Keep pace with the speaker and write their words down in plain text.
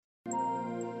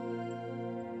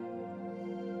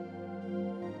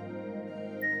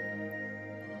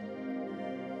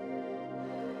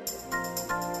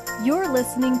You're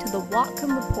listening to the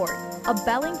Whatcom Report, a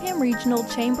Bellingham Regional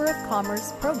Chamber of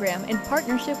Commerce program in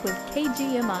partnership with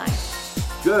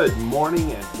KGMI. Good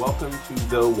morning and welcome to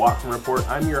the Whatcom Report.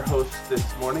 I'm your host this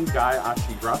morning, Guy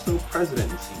Ochiogrosso,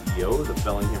 President and CEO of the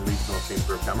Bellingham Regional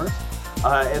Chamber of Commerce.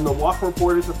 And the Whatcom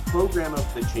Report is a program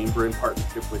of the Chamber in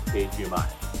partnership with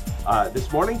KGMI.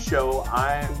 This morning's show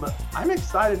I'm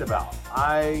excited about.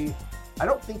 I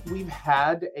don't think we've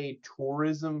had a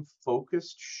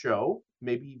tourism-focused show,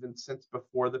 maybe even since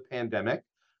before the pandemic.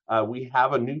 We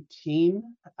have a new team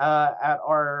at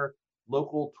our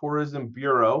local tourism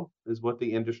bureau, is what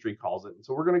the industry calls it. And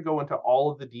so we're going to go into all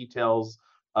of the details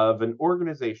of an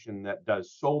organization that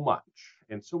does so much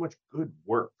and so much good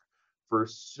work for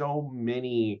so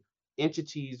many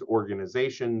entities,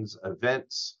 organizations,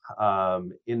 events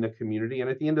in the community. And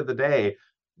at the end of the day,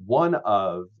 one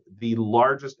of the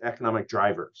largest economic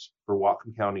drivers for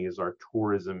Whatcom County is our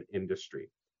tourism industry.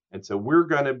 And so we're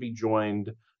going to be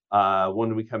joined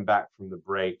when we come back from the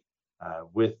break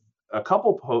with a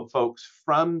couple folks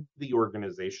from the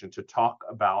organization to talk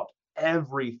about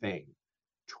everything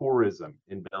tourism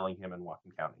in Bellingham and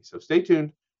Whatcom County. So stay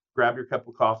tuned, grab your cup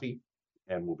of coffee,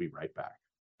 and we'll be right back.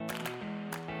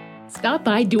 Stop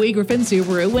by Dewey Griffin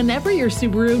Subaru whenever your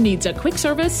Subaru needs a quick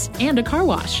service and a car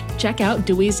wash. Check out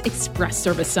Dewey's Express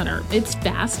Service Center. It's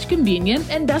fast, convenient,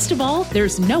 and best of all,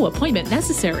 there's no appointment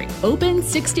necessary. Open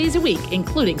 6 days a week,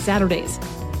 including Saturdays.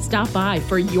 Stop by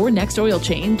for your next oil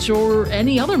change or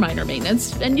any other minor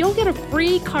maintenance, and you'll get a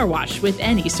free car wash with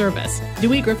any service.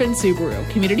 Dewey Griffin Subaru,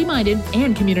 community-minded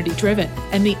and community-driven,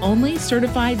 and the only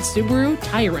certified Subaru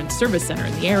tire and service center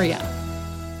in the area.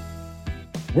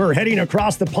 We're heading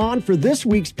across the pond for this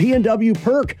week's P&W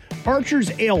Perk.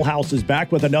 Archer's Ale House is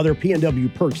back with another P&W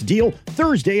Perks deal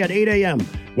Thursday at 8 a.m.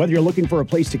 Whether you're looking for a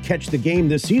place to catch the game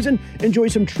this season, enjoy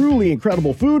some truly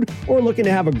incredible food, or looking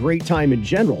to have a great time in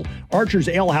general, Archer's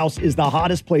Ale House is the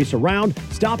hottest place around.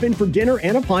 Stop in for dinner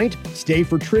and a pint, stay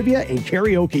for trivia and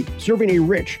karaoke, serving a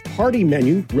rich, hearty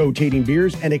menu, rotating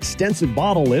beers, an extensive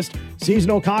bottle list,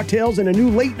 seasonal cocktails, and a new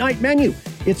late-night menu.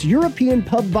 It's European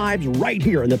pub vibes right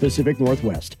here in the Pacific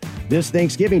Northwest. This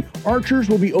Thanksgiving, Archer's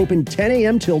will be open 10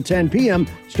 a.m. till 10 p.m.,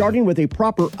 starting with a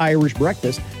proper Irish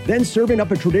breakfast, then serving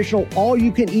up a traditional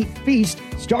all-you-can-eat feast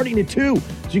starting at 2,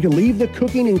 so you can leave the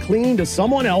cooking and cleaning to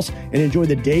someone else and enjoy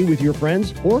the day with your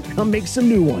friends or come make some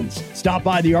new ones. Stop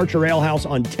by the Archer Ale House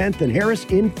on 10th and Harris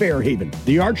in Fairhaven.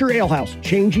 The Archer Ale House,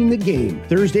 changing the game.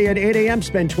 Thursday at 8 a.m.,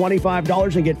 spend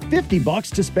 $25 and get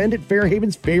 $50 to spend at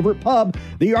Fairhaven's favorite pub,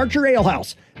 the Archer Ale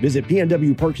House. Visit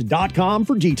pnwperks.com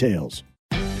for details.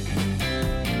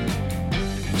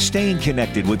 Staying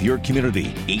connected with your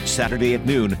community each Saturday at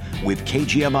noon with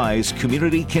KGMI's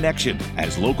Community Connection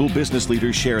as local business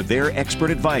leaders share their expert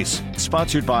advice.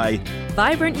 Sponsored by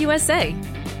Vibrant USA,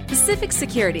 Pacific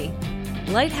Security,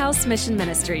 Lighthouse Mission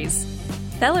Ministries,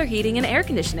 Feller Heating and Air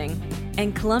Conditioning,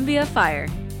 and Columbia Fire.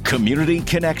 Community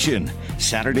Connection,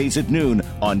 Saturdays at noon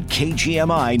on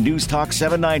KGMI News Talk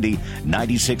 790,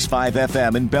 96.5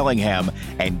 FM in Bellingham,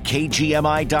 and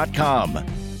KGMI.com.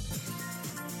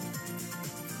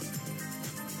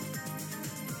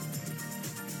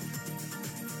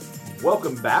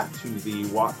 Welcome back to the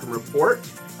Whatcom Report.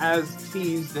 As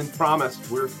teased and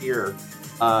promised, we're here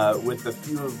with a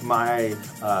few of my,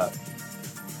 I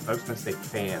was going to say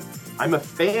fans. I'm a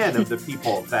fan of the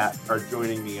people that are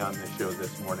joining me on the show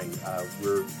this morning.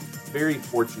 We're very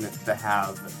fortunate to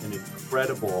have an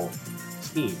incredible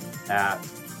team at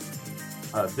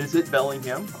Visit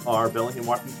Bellingham, our Bellingham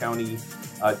Whatcom County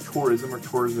Tourism or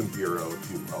Tourism Bureau,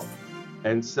 if you will.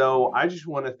 And so I just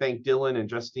want to thank Dylan and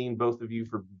Justine, both of you,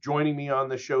 for joining me on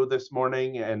the show this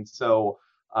morning. And so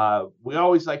we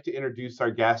always like to introduce our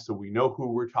guests so we know who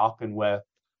we're talking with.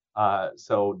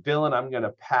 So Dylan, I'm going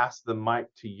to pass the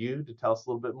mic to you to tell us a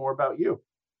little bit more about you.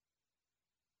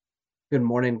 Good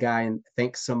morning, Guy, and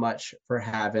thanks so much for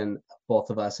having both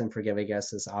of us and for giving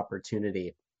us this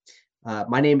opportunity.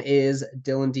 My name is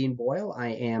Dylan Dean Boyle. I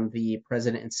am the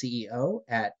president and CEO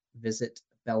at Visit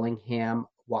Bellingham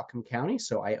Whatcom County,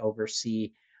 so I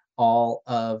oversee all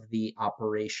of the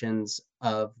operations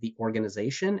of the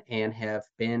organization and have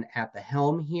been at the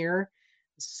helm here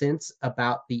since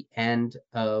about the end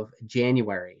of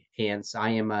January. And so I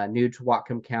am new to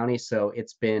Whatcom County, so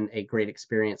it's been a great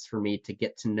experience for me to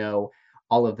get to know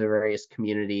all of the various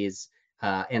communities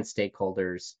and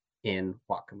stakeholders in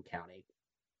Whatcom County.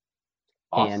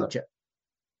 Awesome.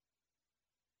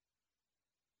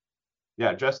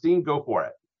 Yeah, Justine, go for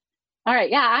it. All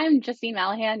right. Yeah, I'm Justine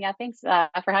Malahan. Yeah, thanks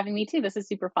for having me too. This is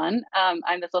super fun.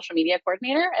 I'm the social media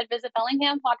coordinator at Visit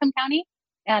Bellingham, Whatcom County,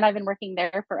 and I've been working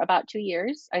there for about 2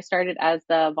 years. I started as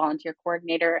the volunteer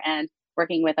coordinator, and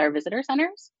working with our visitor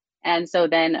centers. And so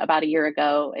then about a year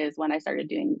ago is when I started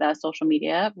doing the social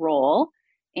media role.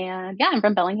 And yeah, I'm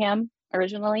from Bellingham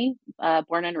originally,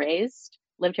 born and raised,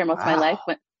 lived here most of my life.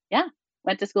 Wow.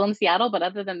 Went to school in Seattle, but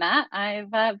other than that, I've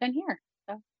been here.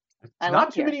 So It's I love not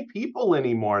it too here. many people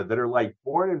anymore that are like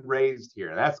born and raised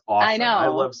here. That's I awesome. I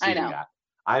know, love I seeing know. that.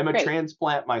 I'm a Great.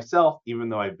 transplant myself, even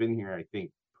though I've been here, I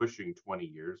think, pushing 20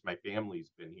 years. My family's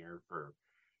been here for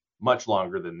much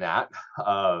longer than that.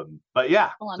 But yeah,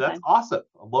 A long so that's time. awesome.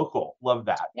 Local. Love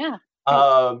that. Yeah.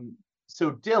 Great.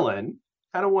 So Dylan,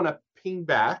 kind of want to ping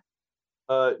back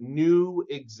a new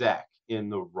exec in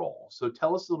the role. So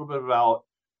tell us a little bit about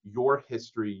your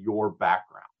history, your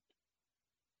background.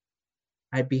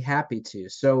 I'd be happy to.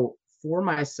 So for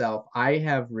myself, I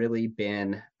have really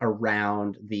been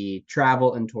around the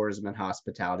travel and tourism and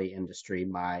hospitality industry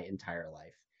my entire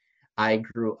life. I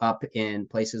grew up in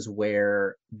places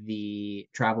where the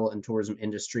travel and tourism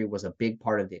industry was a big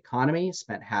part of the economy,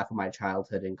 spent half of my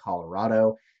childhood in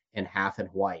Colorado and half in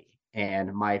Hawaii.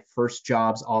 And my first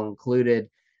jobs all included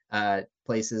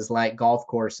places like golf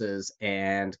courses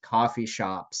and coffee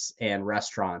shops and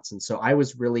restaurants. And so I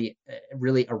was really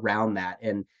around that,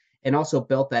 and also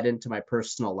built that into my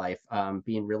personal life,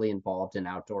 being really involved in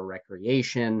outdoor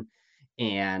recreation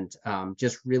and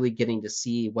just really getting to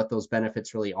see what those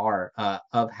benefits really are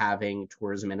of having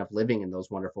tourism and of living in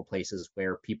those wonderful places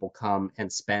where people come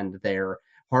and spend their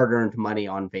hard-earned money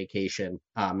on vacation,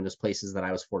 in those places that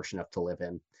I was fortunate enough to live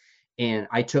in. And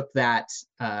I took that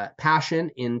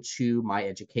passion into my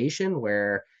education,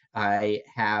 where I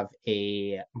have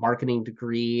a marketing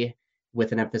degree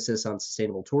with an emphasis on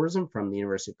sustainable tourism from the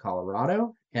University of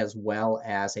Colorado, as well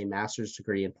as a master's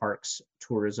degree in parks,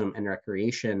 tourism, and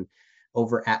recreation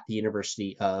over at the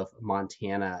University of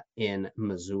Montana in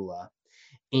Missoula.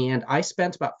 And I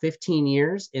spent about 15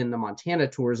 years in the Montana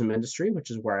tourism industry,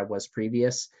 which is where I was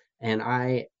previous. And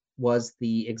I was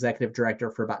the executive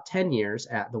director for about 10 years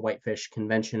at the Whitefish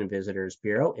Convention and Visitors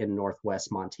Bureau in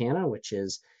Northwest Montana, which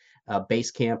is a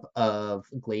base camp of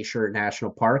Glacier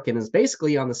National Park and is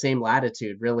basically on the same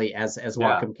latitude really as Yeah.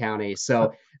 Whatcom County.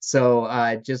 So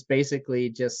just basically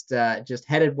just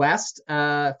headed west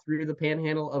through the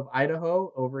panhandle of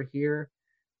Idaho over here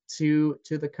to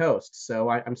the coast. So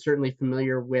I'm certainly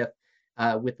familiar with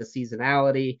the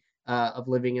seasonality of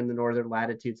living in the northern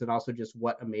latitudes, and also just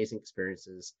what amazing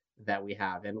experiences that we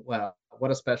have. And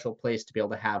what a special place to be able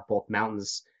to have both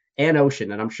mountains and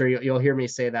ocean. And I'm sure you'll hear me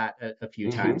say that a few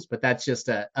times, but that's just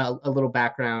a little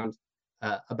background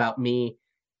about me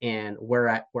and where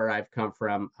I've come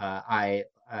from. I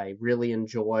really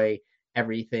enjoy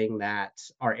everything that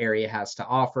our area has to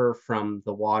offer, from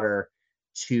the water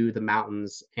to the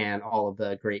mountains and all of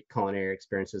the great culinary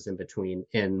experiences in between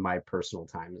in my personal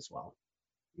time as well.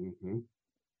 Mm-hmm.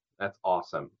 That's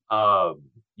awesome.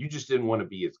 You just didn't want to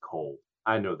be as cold.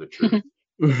 I know the truth.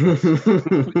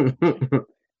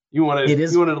 You wanted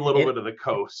a little bit of the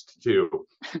coast too.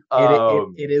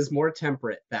 It is more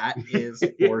temperate. That is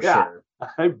for yeah, sure.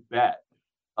 I bet.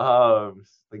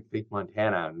 Like think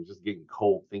Montana. I'm just getting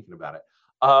cold thinking about it.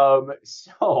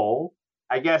 So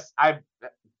I guess I've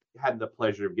had the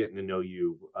pleasure of getting to know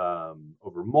you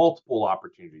over multiple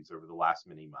opportunities over the last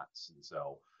many months, and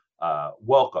so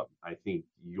welcome. I think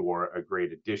you're a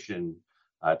great addition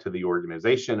to the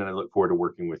organization, and I look forward to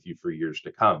working with you for years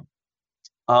to come.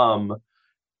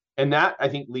 And that, I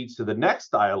think, leads to the next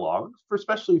dialogue,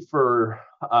 especially for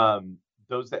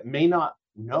those that may not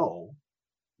know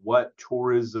what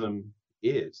tourism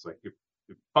is. Like, if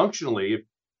functionally, if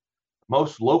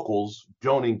most locals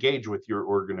don't engage with your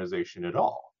organization at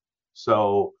all.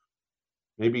 So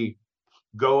maybe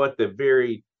go at the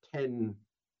very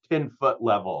 10-foot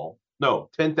level. No,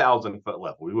 10,000 foot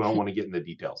level. We don't want to get in the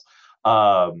details.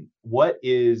 What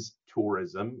is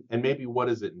tourism, and maybe what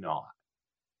is it not?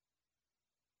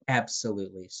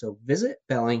 Absolutely. So Visit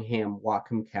Bellingham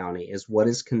Whatcom County is what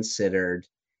is considered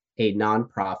a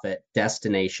nonprofit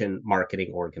destination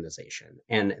marketing organization.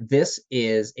 And this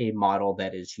is a model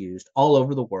that is used all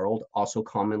over the world, also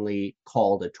commonly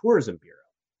called a tourism bureau.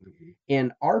 Mm-hmm.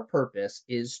 And our purpose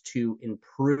is to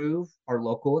improve our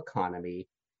local economy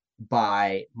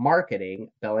by marketing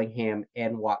Bellingham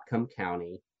and Whatcom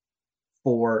County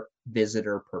for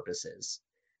visitor purposes.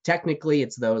 Technically,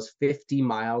 it's those 50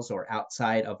 miles or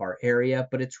outside of our area,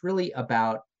 but it's really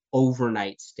about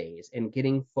overnight stays and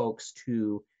getting folks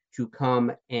to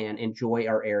come and enjoy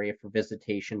our area for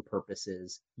visitation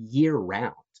purposes year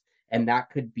round. And that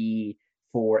could be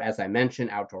for, as I mentioned,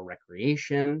 outdoor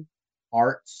recreation,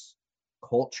 arts,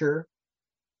 culture,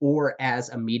 or as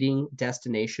a meeting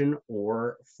destination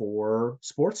or for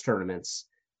sports tournaments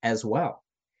as well.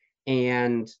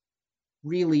 And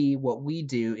really what we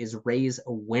do is raise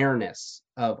awareness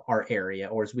of our area,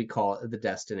 or as we call it, the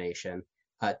destination,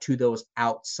 to those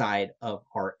outside of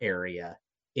our area,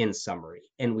 in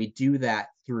summary. And we do that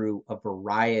through a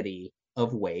variety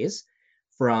of ways,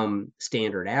 from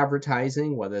standard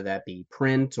advertising, whether that be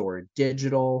print or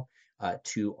digital,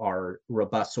 to our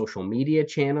robust social media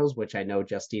channels, which I know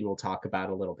Justine will talk about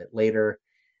a little bit later,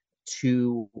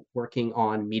 to working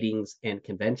on meetings and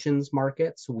conventions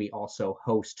markets. We also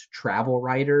host travel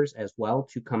writers as well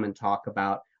to come and talk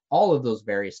about all of those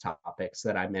various topics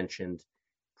that I mentioned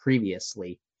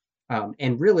previously.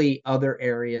 And really other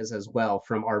areas as well,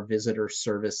 from our visitor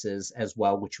services as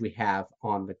well, which we have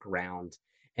on the ground.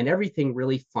 And everything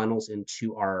really funnels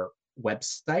into our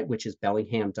website, which is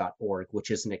bellingham.org, which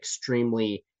is an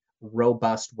extremely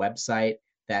robust website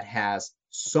that has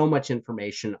so much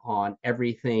information on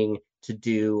everything to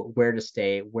do, where to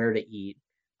stay, where to eat,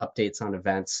 updates on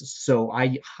events. So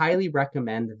I highly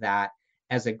recommend that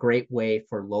as a great way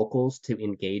for locals to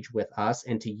engage with us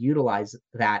and to utilize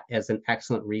that as an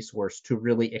excellent resource to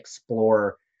really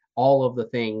explore all of the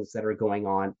things that are going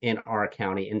on in our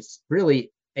county. And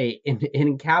really it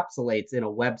encapsulates in a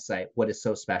website what is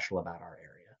so special about our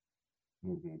area.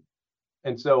 Mm-hmm.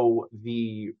 And so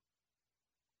you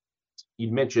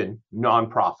mentioned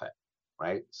nonprofit,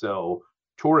 right? So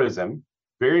tourism,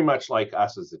 very much like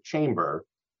us as a chamber,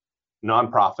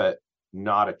 nonprofit,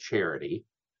 not a charity.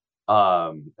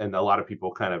 And a lot of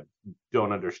people kind of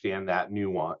don't understand that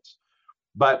nuance.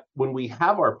 But when we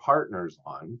have our partners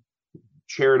on,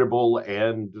 charitable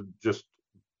and just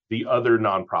the other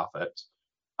nonprofits,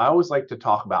 I always like to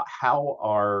talk about, how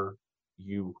are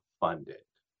you funded?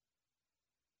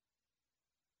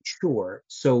 Sure.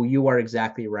 So you are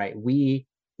exactly right.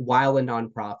 While a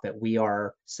nonprofit, we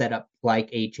are set up like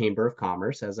a Chamber of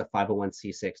Commerce as a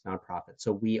 501c6 nonprofit.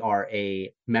 So we are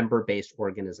a member-based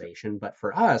organization. But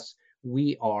for us,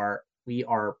 we are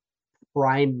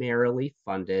primarily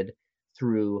funded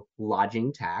through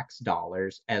lodging tax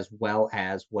dollars, as well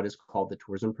as what is called the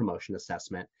Tourism Promotion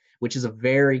Assessment, which is a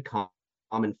very common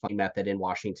funding method in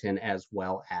Washington as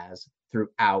well as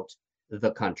throughout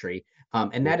the country.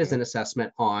 And that is an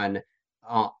assessment on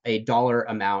a dollar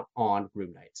amount on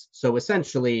room nights. So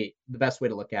essentially, the best way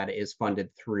to look at it is funded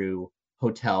through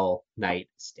hotel night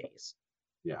stays.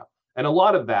 Yeah. And a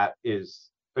lot of that is,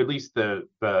 at least the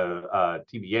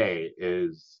TBA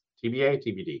is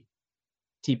TBD.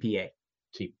 TPA.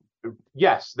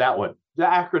 Yes, that one. The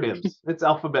acronyms. It's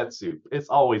alphabet soup. It's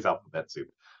always alphabet soup.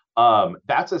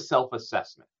 That's a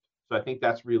self-assessment. So I think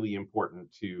that's really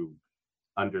important to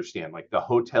understand. Like, the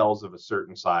hotels of a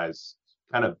certain size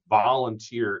kind of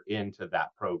volunteer into that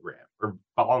program, or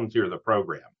volunteer the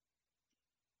program.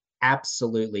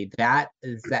 Absolutely. That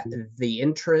the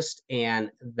interest,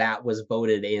 and that was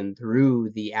voted in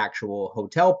through the actual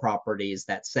hotel properties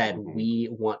that said, we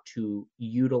want to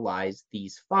utilize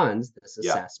these funds, this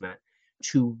assessment,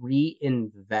 to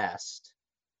reinvest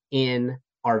in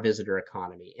our visitor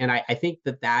economy. And I think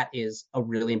that is a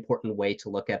really important way to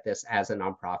look at this as a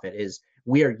nonprofit, is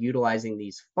we are utilizing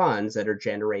these funds that are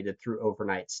generated through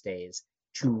overnight stays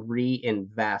to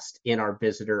reinvest in our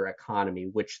visitor economy,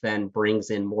 which then brings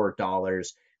in more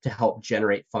dollars to help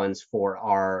generate funds for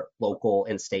our local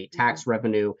and state tax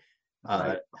revenue,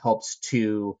 helps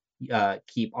to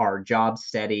keep our jobs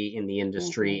steady in the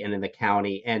industry and in the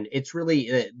county. And it's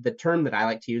really, the term that I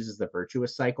like to use is the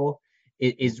virtuous cycle.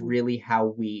 It is really how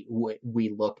we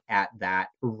look at that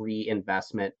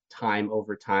reinvestment time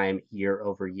over time, year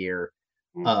over year,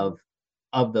 of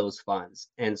those funds.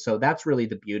 And so that's really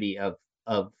the beauty of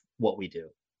what we do.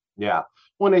 Yeah.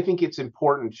 Well, I think it's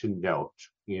important to note,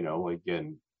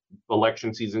 again,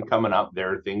 election season coming up,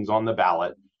 there are things on the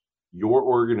ballot. Your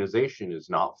organization is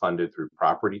not funded through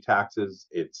property taxes.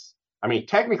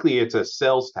 Technically it's a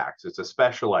sales tax. It's a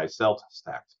specialized sales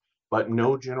tax, but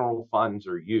no general funds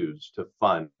are used to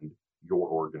fund your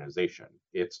organization.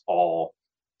 It's all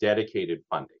dedicated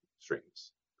funding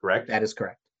streams, correct? That is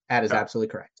correct. That is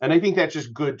absolutely correct. And I think that's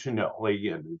just good to know.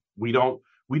 Again, we don't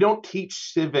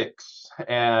teach civics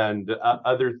and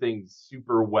other things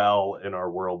super well in our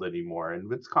world anymore,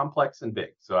 and it's complex and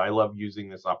big. So I love using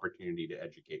this opportunity to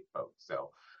educate folks.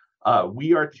 So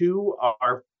we are to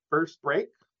our first break.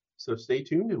 So stay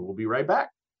tuned, and we'll be right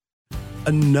back.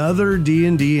 Another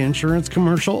D&D insurance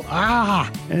commercial?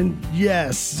 And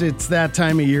yes, it's that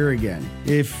time of year again.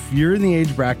 If you're in the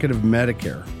age bracket of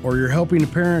Medicare, or you're helping a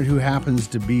parent who happens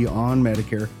to be on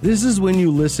Medicare, this is when you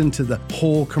listen to the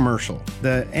whole commercial.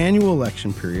 The annual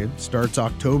election period starts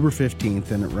October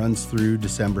 15th and it runs through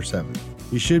December 7th.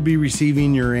 You should be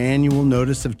receiving your annual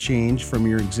notice of change from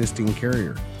your existing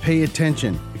carrier. Pay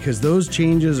attention because those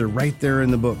changes are right there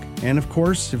in the book. And of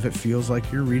course, if it feels like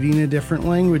you're reading a different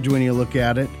language when you look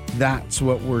at it, that's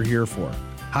what we're here for.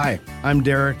 Hi, I'm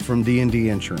Derek from D&D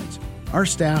Insurance. Our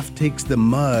staff takes the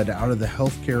mud out of the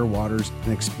healthcare waters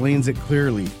and explains it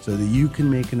clearly so that you can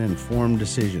make an informed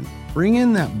decision. Bring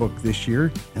in that book this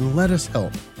year and let us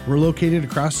help. We're located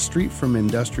across the street from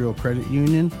Industrial Credit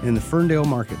Union in the Ferndale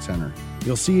Market Center.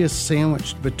 You'll see us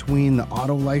sandwiched between the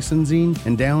auto licensing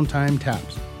and downtime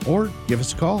taps. Or give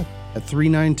us a call at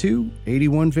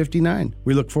 392-8159.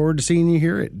 We look forward to seeing you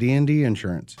here at D&D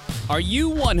Insurance. Are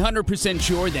you 100%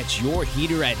 sure that your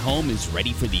heater at home is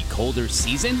ready for the colder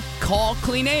season? Call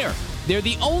Clean Air. They're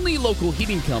the only local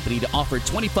heating company to offer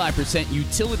 25%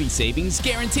 utility savings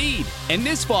guaranteed. And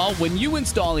this fall, when you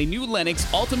install a new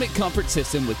Lennox Ultimate Comfort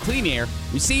System with Clean Air,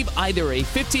 receive either a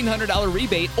 $1,500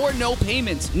 rebate or no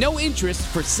payments, no interest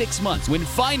for 6 months when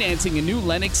financing a new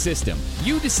Lennox system.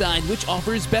 You decide which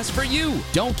offer is best for you.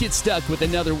 Don't get stuck with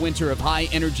another winter of high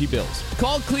energy bills.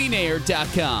 Call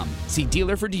cleanair.com. See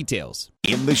dealer for details.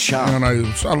 In the shop. And I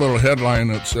saw a little headline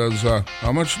that says,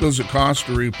 how much does it cost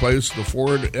to replace the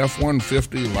Ford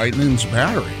F-150 Lightning's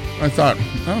battery? I thought,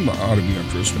 that ought to be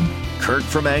interesting. Kurt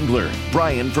from Angler,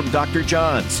 Brian from Dr.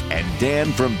 John's, and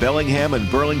Dan from Bellingham and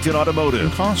Burlington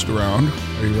Automotive. The cost around,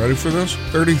 are you ready for this?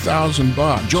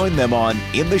 $30,000. Join them on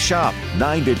In the Shop,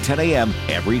 9 to 10 a.m.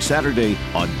 every Saturday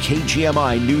on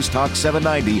KGMI News Talk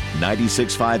 790,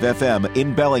 96.5 FM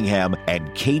in Bellingham and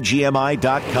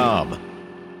KGMI.com.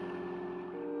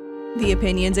 The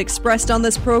opinions expressed on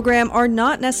this program are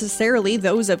not necessarily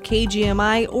those of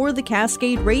KGMI or the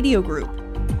Cascade Radio Group.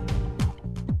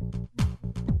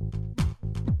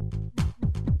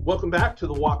 Welcome back to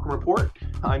the Whatcom Report.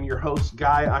 I'm your host,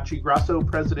 Guy Ochiogrosso,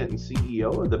 President and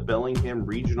CEO of the Bellingham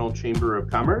Regional Chamber of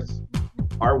Commerce.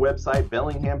 Our website,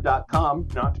 bellingham.com,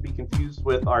 not to be confused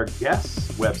with our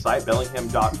guest's website,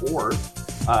 bellingham.org.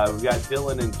 We've got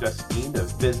Dylan and Justine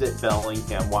of Visit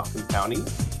Bellingham, Whatcom County.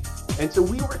 And so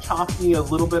we were talking a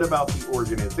little bit about the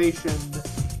organization.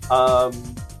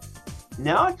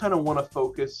 Now I kind of want to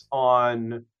focus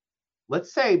on,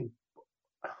 let's say,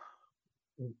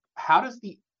 how does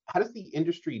the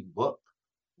industry look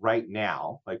right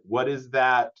now? Like, what is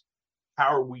that? How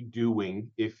are we doing,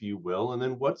 if you will? And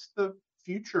then what's the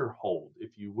future hold,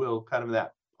 if you will, kind of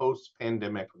that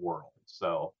post-pandemic world?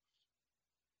 So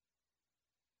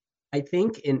I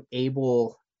think in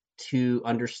able to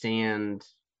understand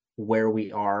where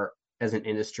we are as an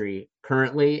industry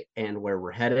currently and where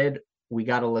we're headed, we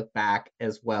got to look back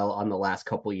as well on the last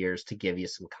couple years to give you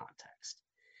some context.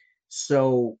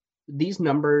 So these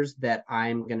numbers that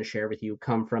I'm going to share with you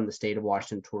come from the state of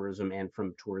Washington tourism and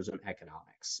from tourism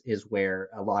economics is where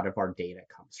a lot of our data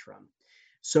comes from.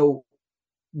 So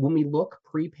when we look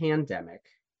pre-pandemic,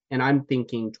 and I'm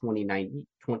thinking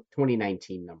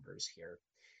 2019 numbers here,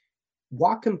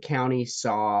 Whatcom County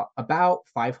saw about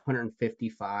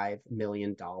 $555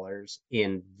 million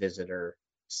in visitor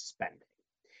spending.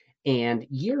 And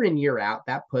year in, year out,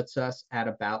 that puts us at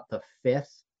about the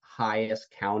 5th highest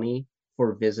county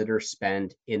for visitor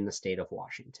spend in the state of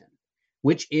Washington,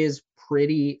 which is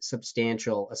pretty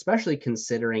substantial, especially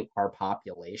considering our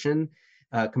population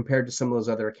compared to some of those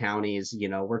other counties. You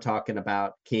know, we're talking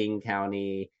about King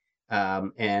County,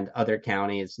 and other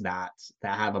counties that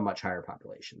have a much higher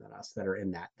population than us that are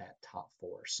in that top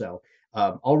 4. So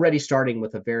already starting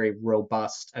with a very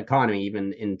robust economy,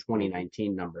 even in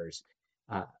 2019 numbers.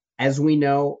 As we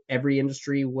know, every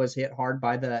industry was hit hard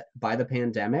by the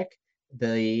pandemic.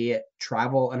 The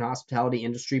travel and hospitality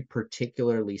industry,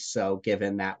 particularly so,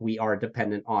 given that we are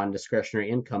dependent on discretionary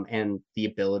income and the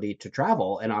ability to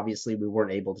travel. And obviously we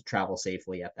weren't able to travel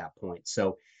safely at that point.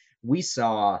 So we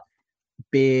saw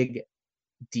big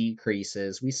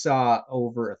decreases. We saw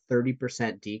over a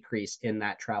 30% decrease in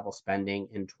that travel spending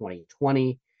in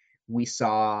 2020. We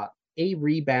saw a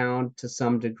rebound to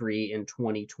some degree in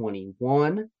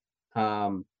 2021,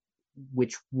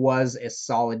 which was a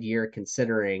solid year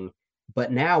considering.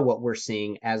 But now what we're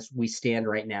seeing as we stand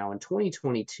right now in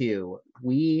 2022,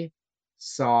 we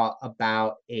saw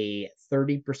about a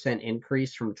 30%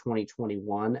 increase from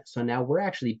 2021. So now we're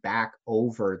actually back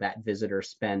over that visitor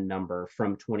spend number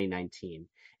from 2019.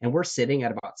 And we're sitting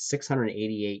at about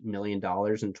 $688 million in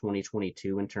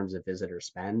 2022 in terms of visitor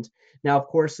spend. Now, of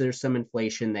course, there's some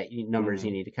inflation numbers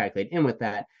you need to calculate in with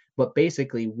that. But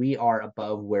basically, we are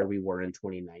above where we were in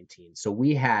 2019. So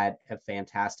we had a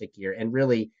fantastic year and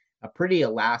really a pretty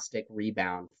elastic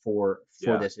rebound for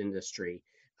this industry.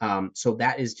 So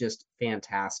that is just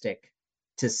fantastic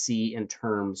to see in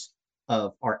terms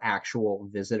of our actual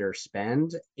visitor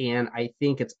spend. And I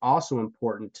think it's also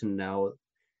important to know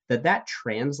that that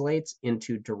translates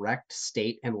into direct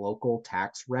state and local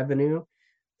tax revenue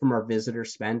from our visitor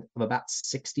spend of about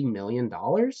 $60 million,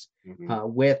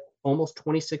 with almost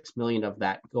 26 million of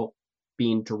that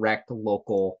being direct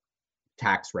local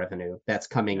tax revenue that's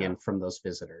coming in from those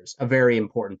visitors. A very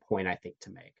important point, I think, to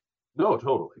make. No,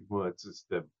 totally. Well, it's just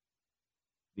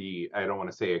the I don't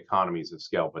want to say economies of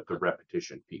scale, but the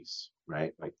repetition piece,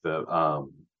 right? Like I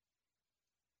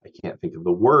can't think of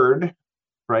the word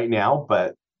right now,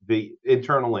 but the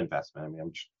internal investment. I mean,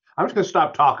 I'm just going to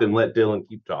stop talking and let Dylan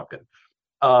keep talking.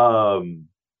 And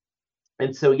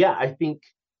so, yeah, I think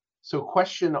so.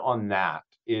 Question on that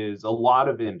is a lot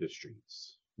of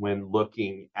industries, when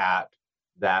looking at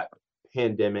that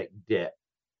pandemic dip,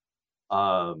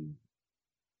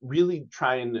 really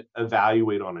try and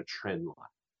evaluate on a trend line.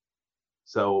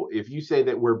 So if you say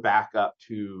that we're back up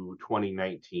to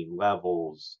 2019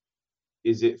 levels,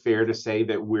 is it fair to say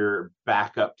that we're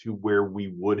back up to where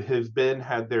we would have been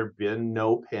had there been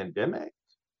no pandemic?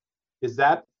 Is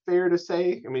that fair to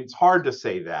say? I mean, it's hard to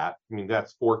say that. I mean,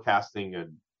 that's forecasting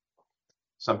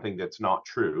something that's not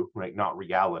true, right? Not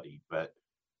reality. But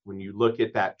when you look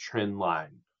at that trend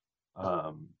line,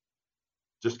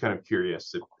 just kind of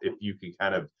curious if you can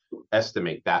kind of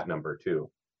estimate that number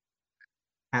too.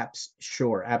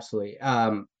 Sure, absolutely.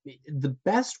 The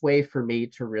best way for me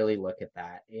to really look at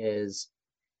that is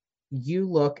you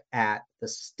look at the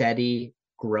steady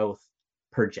growth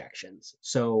projections.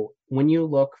 So when you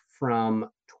look from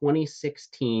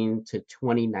 2016 to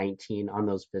 2019 on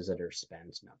those visitor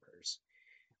spend numbers,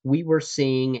 we were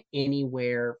seeing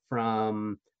anywhere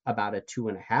from about a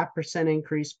 2.5%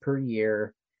 increase per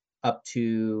year up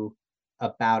to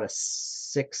about a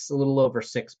little over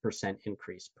 6%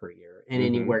 increase per year, and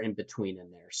anywhere in between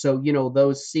in there. So,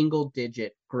 those single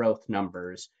digit growth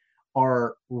numbers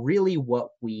are really what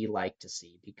we like to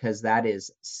see, because that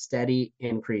is steady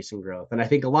increase in growth. And I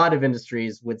think a lot of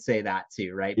industries would say that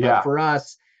too, right? Yeah. But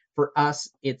for us,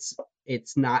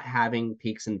 it's not having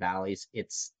peaks and valleys,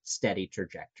 it's steady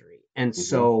trajectory. And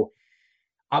so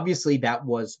obviously that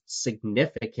was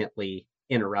significantly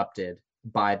interrupted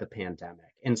by the pandemic.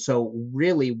 And so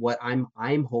really what I'm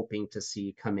hoping to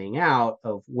see coming out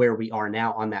of where we are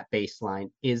now on that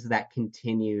baseline is that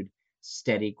continued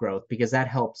steady growth, because that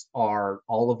helps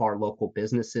all of our local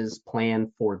businesses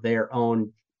plan for their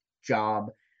own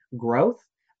job growth,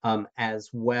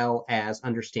 as well as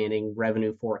understanding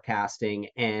revenue forecasting,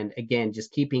 and again,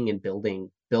 just keeping and building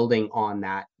on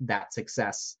that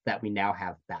success that we now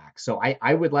have back. So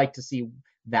I would like to see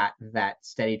that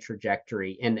steady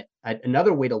trajectory. And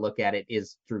another way to look at it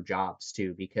is through jobs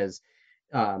too, because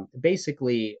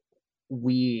basically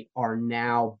we are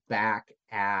now back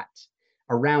at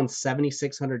around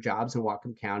 7,600 jobs in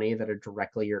Whatcom County that are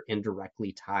directly or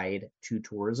indirectly tied to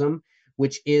tourism,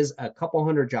 which is a couple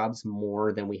hundred jobs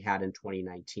more than we had in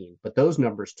 2019. But those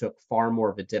numbers took far more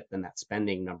of a dip than that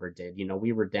spending number did.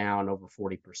 We were down over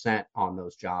 40% on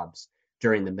those jobs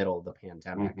during the middle of the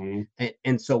pandemic.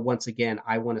 And so once again,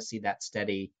 I want to see that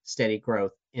steady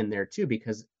growth in there too,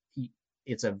 because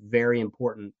it's a very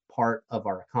important part of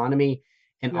our economy.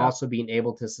 And also being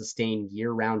able to sustain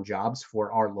year-round jobs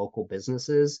for our local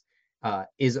businesses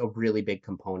is a really big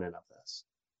component of this.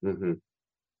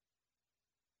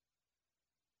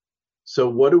 So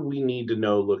what do we need to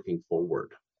know looking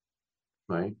forward,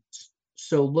 right?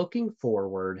 So looking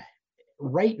forward,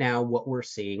 right now, what we're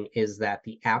seeing is that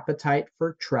the appetite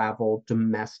for travel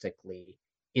domestically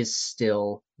is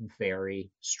still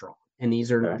very strong. And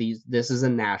this is a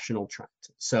national trend.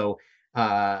 So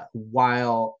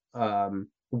while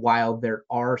there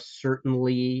are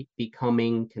certainly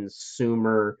becoming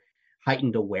consumer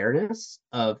heightened awareness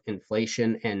of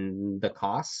inflation and the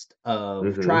cost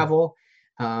of travel,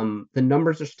 the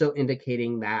numbers are still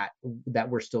indicating that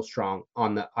we're still strong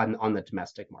on the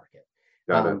domestic market.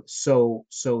 So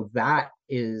that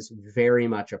is very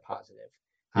much a positive.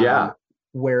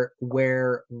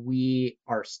 Where we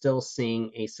are still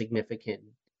seeing a significant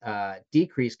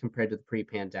decrease compared to the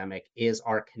pre-pandemic is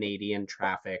our Canadian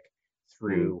traffic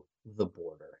through the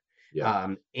border.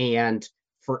 And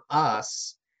for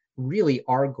us, really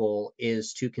our goal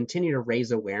is to continue to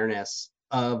raise awareness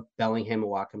of Bellingham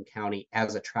and Whatcom County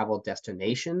as a travel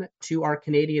destination to our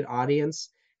Canadian audience,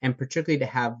 and particularly to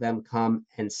have them come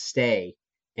and stay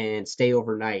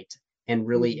overnight and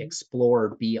really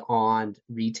explore beyond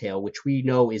retail, which we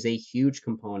know is a huge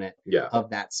component of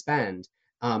that spend.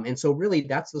 And so really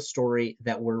that's the story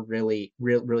that we're really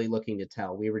looking to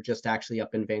tell. We were just actually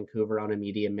up in Vancouver on a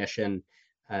media mission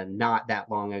not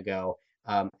that long ago,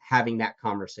 having that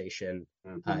conversation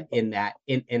in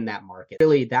that market.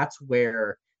 Really, that's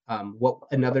where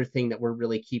another thing that we're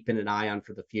really keeping an eye on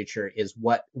for the future is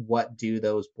what do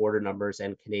those border numbers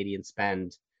and Canadian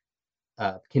spend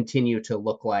continue to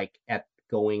look like at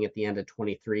the end of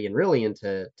 23 and really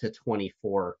into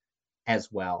 24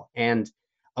 as well. And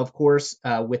of course,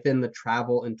 within the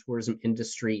travel and tourism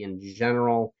industry in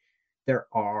general, there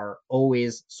are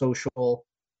always social,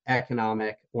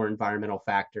 economic, or environmental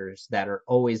factors that are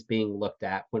always being looked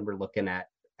at when we're looking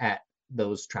at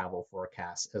those travel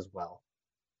forecasts as well.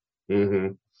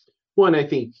 Well, and I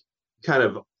think kind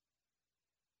of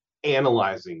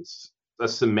analyzing a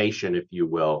summation, if you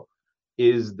will,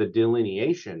 is the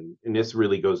delineation, and this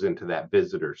really goes into that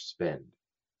visitor spend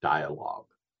dialogue,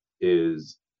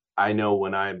 is I know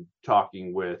when I'm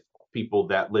talking with people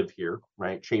that live here,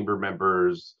 right, chamber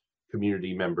members,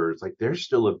 community members, like there's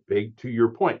still to your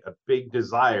point, a big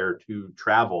desire to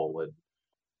travel. And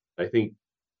I think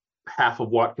half of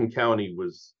Whatcom County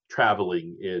was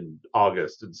traveling in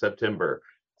August and September.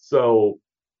 So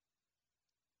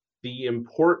the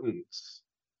importance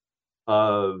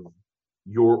of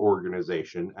your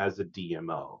organization as a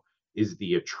DMO is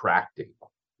the attracting,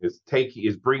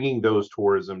 is bringing those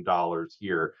tourism dollars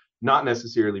here, not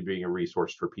necessarily being a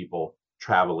resource for people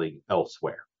traveling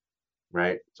elsewhere,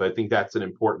 right? So I think that's an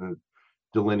important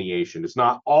delineation. It's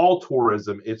not all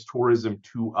tourism, it's tourism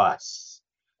to us.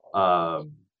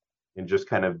 And just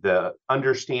kind of the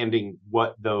understanding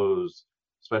what those,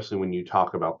 especially when you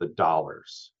talk about the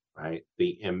dollars, right?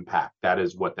 The impact, that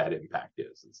is what that impact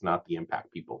is. It's not the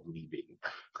impact people leaving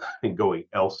and going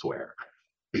elsewhere.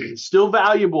 Still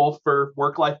valuable for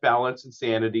work-life balance and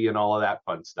sanity and all of that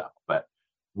fun stuff, but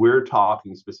we're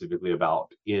talking specifically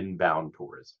about inbound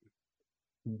tourism.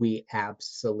 We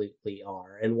absolutely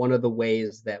are. And one of the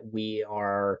ways that we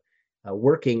are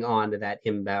working on that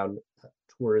inbound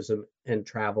tourism and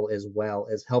travel as well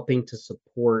is helping to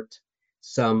support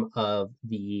some of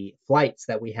the flights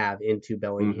that we have into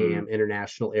Bellingham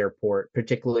International Airport,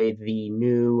 particularly the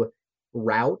new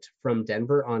route from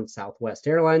Denver on Southwest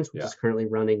Airlines, which is currently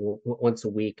running once a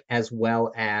week, as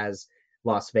well as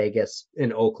Las Vegas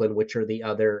and Oakland, which are the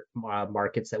other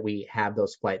markets that we have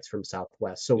those flights from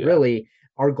Southwest. So really,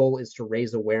 our goal is to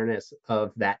raise awareness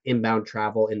of that inbound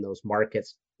travel in those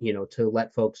markets, you know, to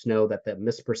let folks know that the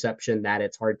misperception that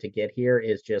it's hard to get here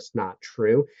is just not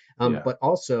true. But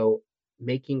also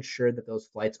making sure that those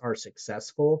flights are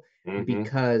successful,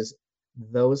 because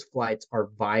those flights are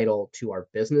vital to our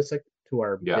business,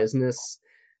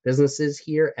 businesses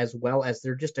here, as well as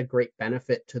they're just a great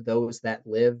benefit to those that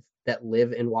live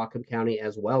in Whatcom County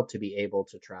as well, to be able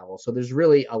to travel. So there's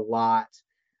really a lot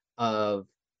of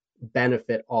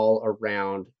benefit all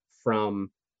around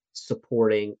from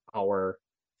supporting our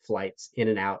flights in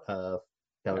and out of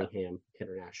Bellingham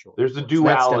International. There's a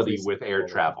duality with air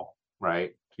travel,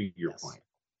 right? To your point.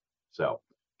 So,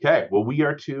 okay, well, we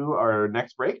are to our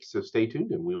next break, so stay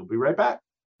tuned and we'll be right back.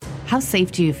 How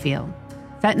safe do you feel?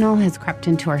 Fentanyl has crept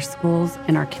into our schools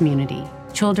and our community.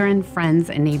 Children, friends,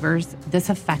 and neighbors, this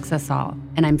affects us all,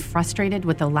 and I'm frustrated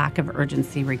with the lack of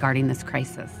urgency regarding this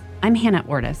crisis. I'm Hannah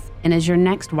Ortis, and as your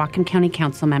next Whatcom County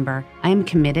Council member, I am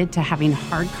committed to having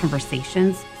hard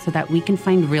conversations so that we can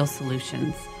find real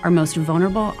solutions. Our most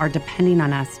vulnerable are depending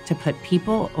on us to put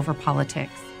people over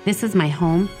politics. This is my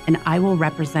home, and I will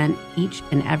represent each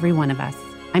and every one of us.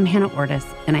 I'm Hannah Ortis,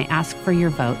 and I ask for your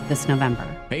vote this November.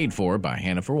 Paid for by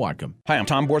Hannah for Whatcom. Hi, I'm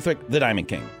Tom Borthwick, the Diamond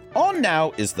King. On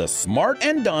now is the Smart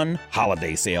and Done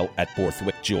holiday sale at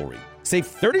Borthwick Jewelry. Save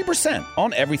 30%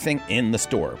 on everything in the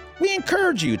store. We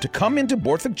encourage you to come into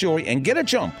Borthwick Jewelry and get a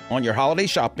jump on your holiday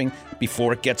shopping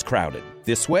before it gets crowded.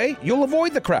 This way, you'll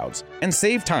avoid the crowds and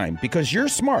save time because you're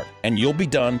smart and you'll be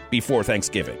done before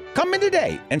Thanksgiving. Come in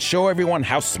today and show everyone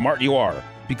how smart you are,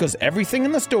 because everything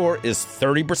in the store is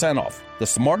 30% off. The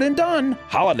Smart and Done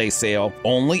holiday sale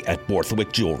only at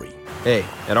Borthwick Jewelry. Hey,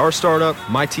 at our startup,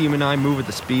 my team and I move at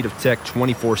the speed of tech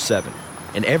 24/7.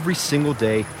 And every single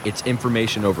day, it's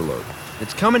information overload.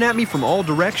 It's coming at me from all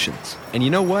directions. And you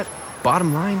know what?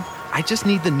 Bottom line, I just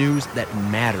need the news that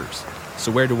matters.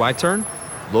 So where do I turn?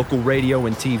 Local radio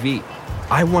and TV.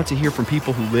 I want to hear from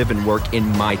people who live and work in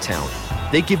my town.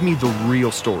 They give me the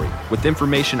real story with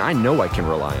information I know I can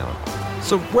rely on.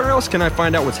 So where else can I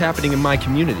find out what's happening in my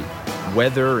community?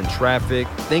 Weather and traffic,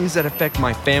 things that affect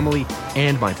my family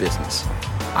and my business.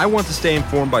 I want to stay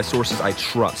informed by sources I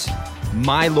trust.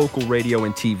 My local radio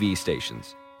and TV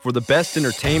stations. For the best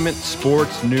entertainment,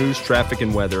 sports, news, traffic,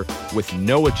 and weather with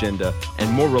no agenda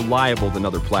and more reliable than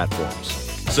other platforms.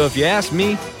 So if you ask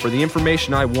me for the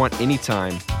information I want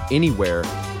anytime, anywhere,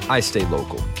 I stay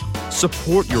local.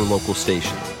 Support your local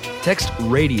station. Text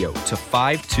radio to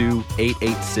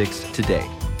 52886 today.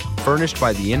 Furnished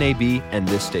by the NAB and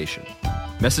this station.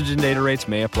 Message and data rates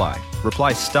may apply.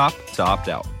 Reply STOP to opt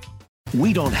out.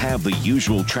 We don't have the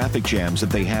usual traffic jams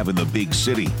that they have in the big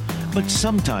city, but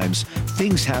sometimes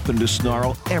things happen to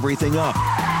snarl everything up.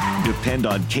 Depend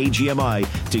on KGMI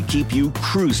to keep you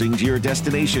cruising to your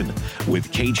destination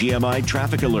with KGMI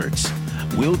traffic alerts.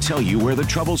 We'll tell you where the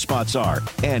trouble spots are,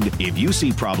 and if you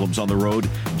see problems on the road,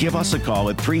 give us a call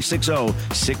at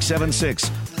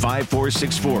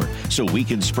 360-676-5464 so we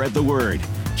can spread the word.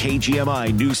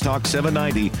 KGMI News Talk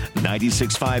 790,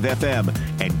 96.5 FM,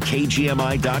 and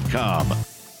KGMI.com.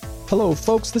 Hello,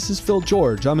 folks. This is Phil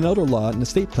George. I'm an elder law and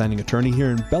estate planning attorney here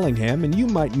in Bellingham, and you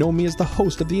might know me as the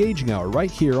host of The Aging Hour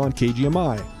right here on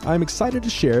KGMI. I'm excited to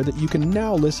share that you can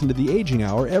now listen to The Aging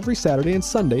Hour every Saturday and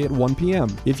Sunday at 1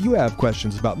 p.m. If you have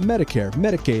questions about Medicare,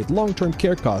 Medicaid, long-term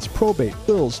care costs, probate,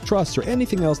 wills, trusts, or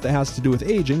anything else that has to do with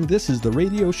aging, this is the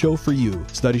radio show for you.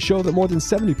 Studies show that more than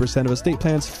 70% of estate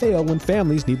plans fail when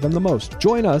families need them the most.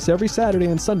 Join us every Saturday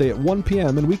and Sunday at 1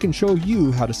 p.m. and we can show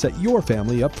you how to set your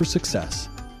family up for success.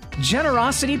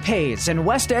 Generosity pays, and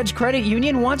West Edge Credit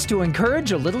Union wants to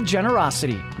encourage a little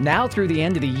generosity. Now through the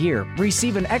end of the year,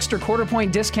 receive an extra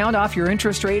quarter-point discount off your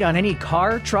interest rate on any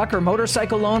car, truck, or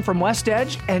motorcycle loan from West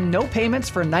Edge, and no payments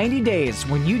for 90 days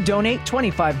when you donate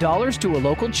 $25 to a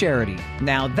local charity.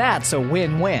 Now that's a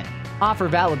win-win. Offer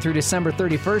valid through December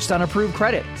 31st on approved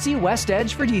credit. See West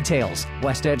Edge for details.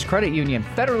 West Edge Credit Union,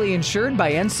 federally insured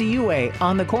by NCUA,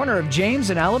 on the corner of James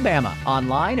and Alabama.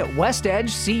 Online at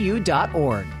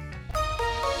westedgecu.org.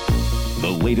 The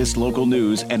latest local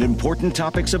news and important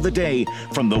topics of the day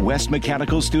from the West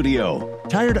Mechanical Studio.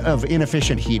 Tired of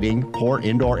inefficient heating, poor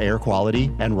indoor air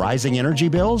quality, and rising energy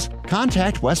bills?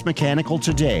 Contact West Mechanical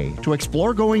today to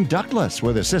explore going ductless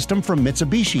with a system from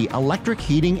Mitsubishi Electric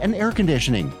Heating and Air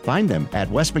Conditioning. Find them at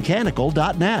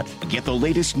westmechanical.net. Get the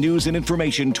latest news and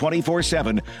information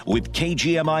 24/7 with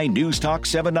KGMI News Talk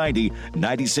 790,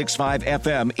 96.5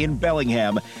 FM in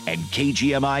Bellingham and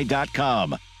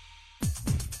KGMI.com.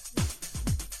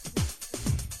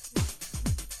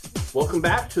 Welcome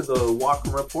back to the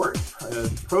Whatcom Report, a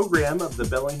program of the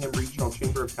Bellingham Regional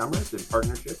Chamber of Commerce in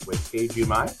partnership with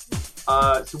KGMI.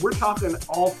 So we're talking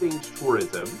all things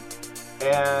tourism,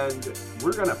 and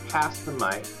we're going to pass the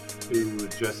mic to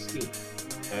Justine.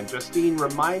 And Justine,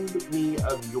 remind me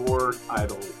of your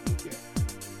title again.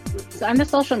 So I'm the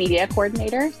social media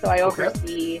coordinator, so I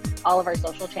oversee all of our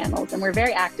social channels, and we're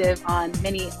very active on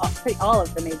all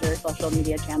of the major social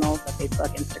media channels, so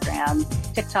Facebook, Instagram,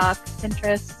 TikTok,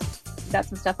 Pinterest. We've got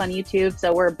some stuff on YouTube,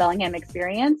 so we're Bellingham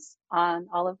Experience on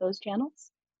all of those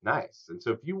channels. Nice. And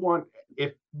so if you want,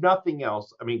 if nothing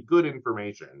else, I mean, good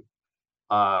information,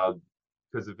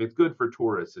 because if it's good for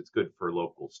tourists, it's good for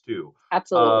locals too.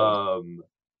 Absolutely.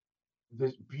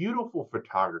 This beautiful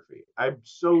photography. I'm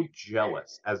so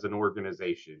jealous as an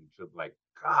organization to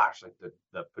gosh,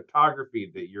 the photography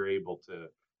that you're able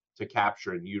to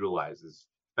capture and utilize is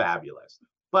fabulous.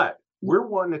 But we're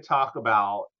wanting to talk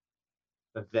about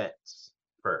events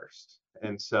first.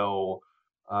 And so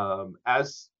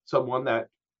as someone that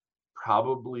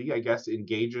probably, I guess,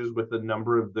 engages with a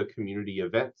number of the community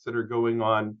events that are going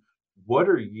on, what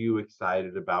are you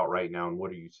excited about right now and what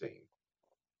are you seeing?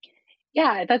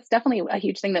 Yeah, that's definitely a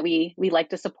huge thing that we like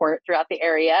to support throughout the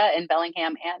area in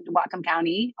Bellingham and Whatcom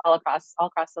County, all across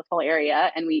the full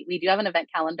area. And we do have an event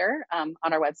calendar on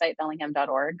our website,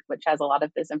 bellingham.org, which has a lot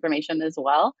of this information as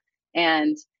well.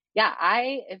 And yeah,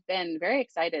 I have been very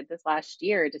excited this last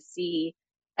year to see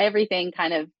everything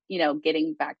kind of,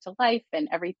 getting back to life and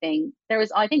everything.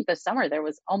 I think this summer, there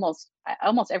was almost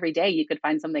every day you could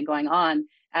find something going on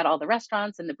at all the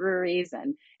restaurants and the breweries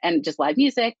and just live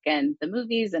music and the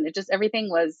movies. And everything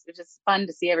was just fun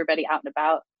to see everybody out and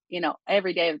about,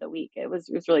 every day of the week. It was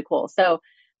really cool. So,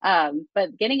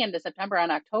 but getting into September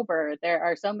and October, there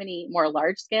are so many more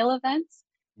large scale events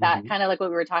that kind of like what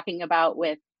we were talking about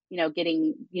with,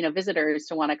 getting, visitors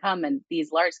to want to come, and these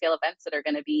large scale events that are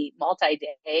going to be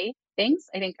multi-day things,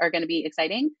 I think are going to be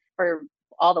exciting for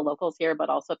all the locals here, but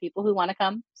also people who want to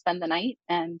come spend the night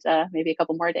and maybe a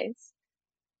couple more days.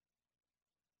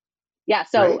 Yeah.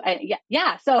 So Right?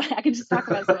 So I can just talk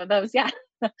about some of those. Yeah.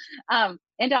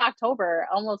 Into October,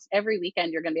 almost every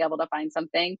weekend you're going to be able to find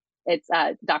something. It's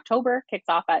October kicks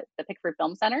off at the Pickford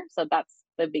Film Center, so that's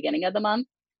the beginning of the month.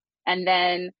 And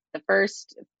then the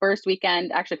first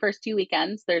weekend, actually first 2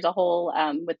 weekends, there's a whole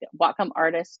with the Whatcom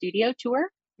Artist Studio Tour.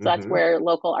 So that's where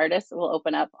local artists will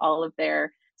open up all of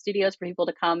their studios for people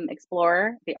to come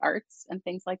explore the arts and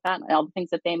things like that, and all the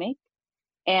things that they make.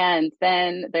 And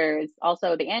then there's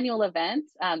also the annual event,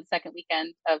 second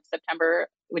weekend of September,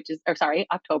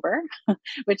 October,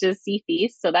 which is Sea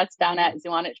Feast. So that's down at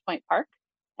Zwanich Point Park.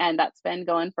 And that's been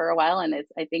going for a while. And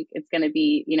I think it's going to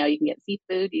be, you can get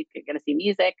seafood, you're going to see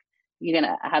music, you're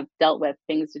going to have dealt with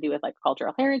things to do with like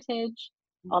cultural heritage,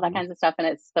 all that kinds of stuff. And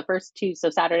it's the first two,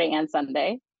 so Saturday and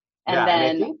Sunday. And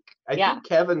then I think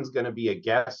Kevin's going to be a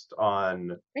guest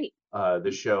on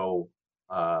the show,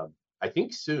 I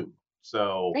think soon.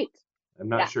 So I'm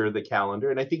not sure of the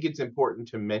calendar. And I think it's important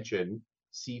to mention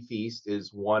Sea Feast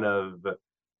is one of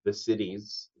the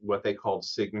city's what they called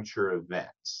signature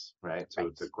events, right? So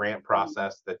it's a grant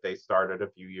process that they started a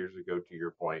few years ago, to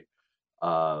your point.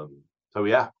 So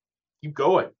yeah, keep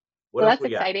going. What else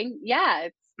that's exciting. Yeah.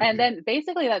 And then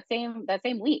basically that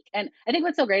same week. And I think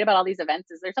what's so great about all these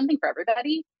events is there's something for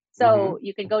everybody. So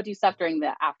you can go do stuff during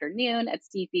the afternoon at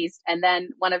Sea Feast. And then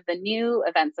one of the new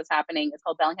events that's happening is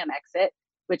called Bellingham Exit,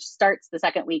 which starts the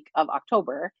second week of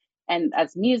October. And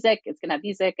as music, it's going to have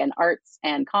music and arts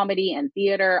and comedy and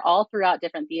theater all throughout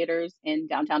different theaters in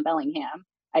downtown Bellingham.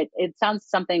 It sounds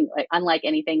something like unlike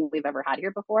anything we've ever had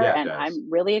here before. Yeah, and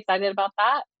I'm really excited about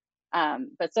that.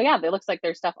 But so, yeah, it looks like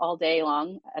there's stuff all day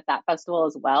long at that festival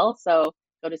as well. So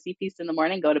go to Sea Feast in the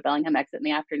morning, go to Bellingham Exit in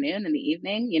the afternoon, in the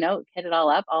evening, hit it all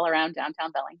up all around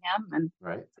downtown Bellingham.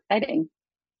 And it's exciting.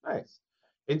 Nice.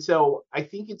 And so I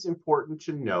think it's important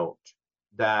to note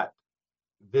that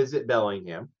Visit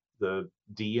Bellingham, the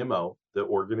DMO, the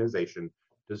organization,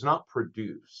 does not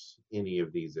produce any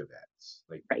of these events.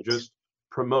 Just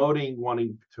promoting,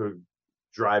 wanting to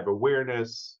drive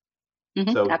awareness.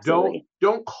 So absolutely.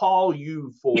 don't call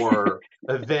you for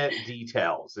event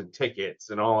details and tickets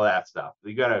and all of that stuff.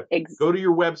 You got to go to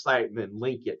your website and then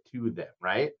link it to them,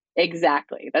 right?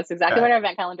 Exactly. That's exactly what our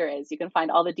event calendar is. You can find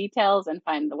all the details and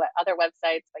find the other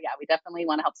websites. But yeah, we definitely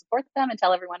want to help support them and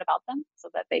tell everyone about them so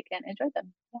that they can enjoy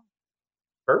them. Yeah.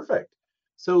 Perfect.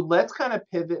 So let's kind of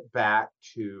pivot back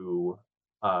to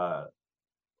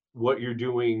what you're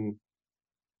doing,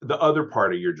 the other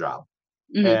part of your job.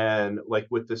 And like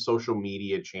with the social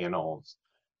media channels,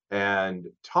 and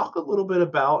talk a little bit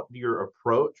about your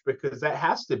approach, because that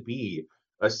has to be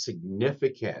a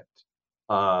significant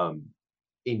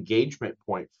engagement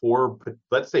point for,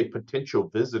 let's say,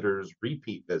 potential visitors,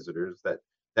 repeat visitors,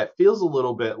 that feels a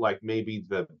little bit like maybe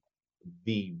the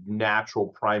natural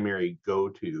primary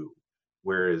go-to,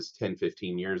 whereas 10,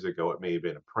 15 years ago, it may have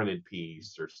been a printed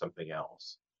piece or something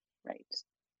else. Right.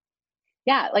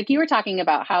 Yeah, like you were talking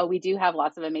about how we do have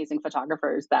lots of amazing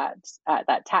photographers that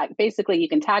tag. Basically, you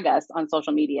can tag us on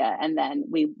social media, and then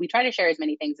we try to share as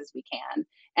many things as we can.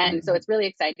 And so it's really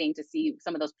exciting to see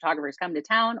some of those photographers come to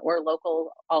town or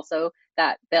local also,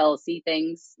 that they'll see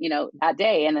things, that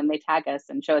day, and then they tag us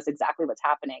and show us exactly what's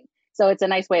happening. So it's a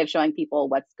nice way of showing people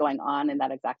what's going on in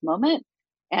that exact moment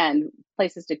and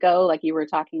places to go, like you were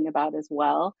talking about as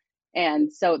well.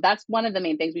 And so that's one of the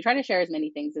main things. We try to share as many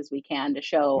things as we can to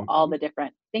show all the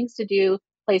different things to do,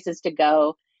 places to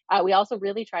go. We also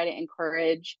really try to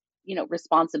encourage,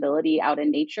 responsibility out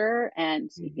in nature and,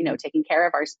 taking care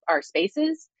of our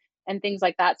spaces and things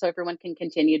like that. So everyone can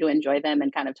continue to enjoy them,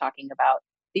 and kind of talking about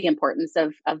the importance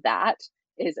of that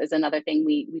is another thing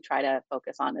we try to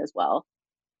focus on as well.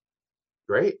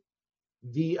 Great.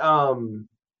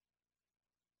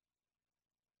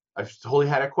 I've totally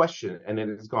had a question and it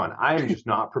is gone. I am just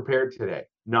not prepared today.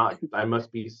 I must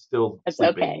be still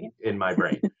sleeping in my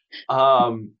brain.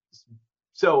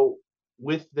 So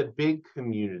with the big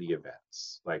community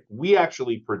events, like we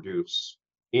actually produce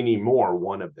anymore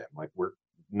one of them. Like we're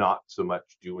not so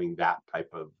much doing that type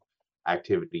of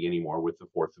activity anymore with the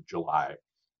 4th of July.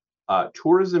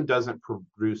 Tourism doesn't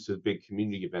produce as big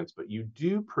community events, but you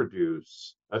do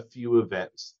produce a few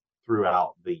events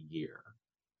throughout the year.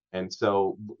 And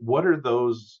so what are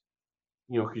those,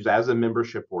 because as a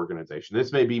membership organization,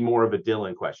 this may be more of a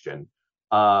Dylan question.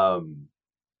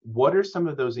 What are some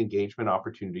of those engagement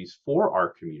opportunities for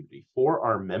our community, for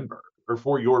our member, or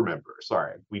for your member?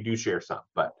 Sorry, we do share some,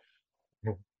 but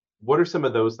what are some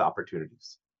of those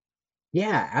opportunities?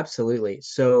 Yeah, absolutely.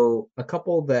 So a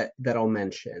couple that I'll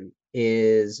mention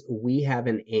is we have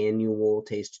an annual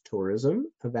Taste Tourism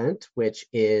event, which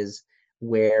is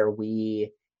where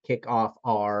we kick off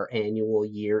our annual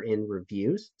year-end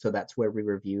reviews. So that's where we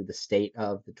review the state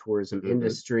of the tourism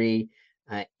industry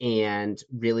and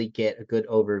really get a good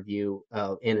overview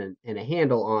and a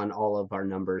handle on all of our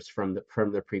numbers from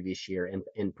the previous year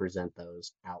and present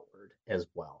those outward as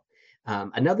well.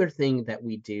 Another thing that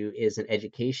we do is an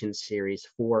education series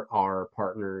for our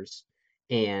partners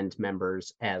and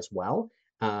members as well.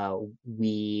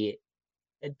 We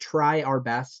try our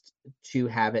best to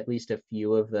have at least a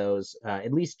few of those,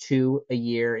 at least 2 a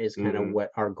year is kind of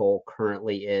what our goal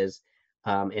currently is.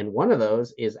 And one of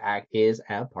those is a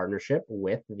partnership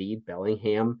with the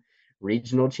Bellingham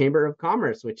Regional Chamber of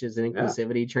Commerce, which is an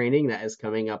inclusivity training that is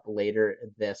coming up later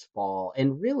this fall.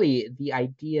 And really the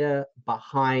idea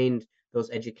behind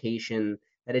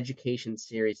that education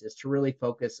series is to really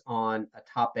focus on a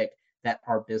topic that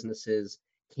our businesses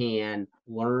can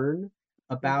learn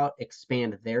about,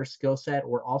 expand their skill set,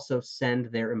 or also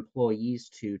send their employees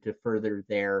to further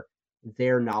their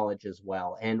knowledge as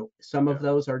well. And some of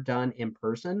those are done in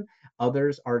person,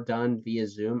 others are done via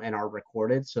Zoom and are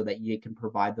recorded so that you can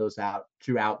provide those out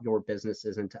throughout your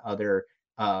businesses and to other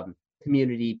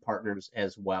community partners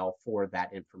as well for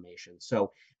that information.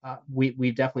 So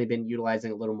we've definitely been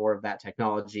utilizing a little more of that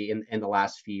technology in the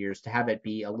last few years to have it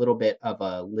be a little bit of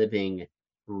a living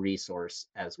resource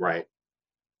as well. Right.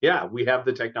 Yeah, we have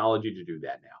the technology to do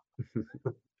that now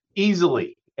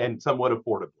easily and somewhat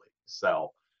affordably.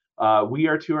 So we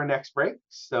are to our next break.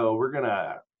 So we're going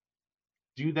to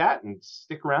do that and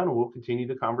stick around and we'll continue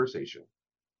the conversation.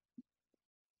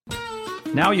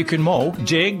 Now you can mow,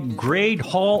 dig, grade,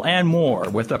 haul, and more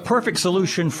with the perfect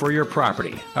solution for your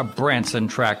property, a Branson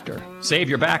tractor. Save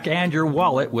your back and your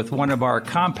wallet with one of our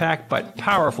compact but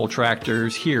powerful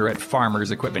tractors here at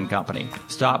Farmers Equipment Company.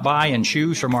 Stop by and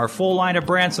choose from our full line of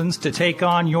Bransons to take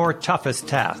on your toughest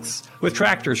tasks. With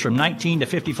tractors from 19 to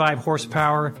 55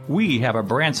 horsepower, we have a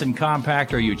Branson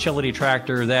compact or utility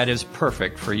tractor that is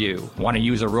perfect for you. Want to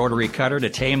use a rotary cutter to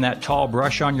tame that tall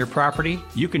brush on your property?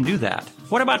 You can do that.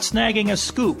 What about snagging a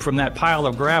scoop from that pile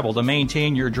of gravel to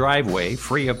maintain your driveway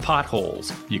free of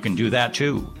potholes? You can do that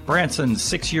too. Branson's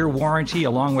 6-year warranty,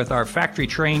 along with our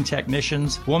factory-trained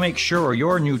technicians, will make sure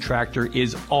your new tractor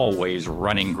is always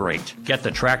running great. Get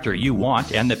the tractor you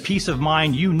want and the peace of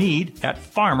mind you need at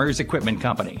Farmers Equipment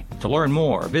Company. To learn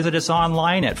more, visit us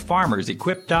online at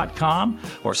farmersequip.com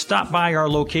or stop by our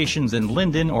locations in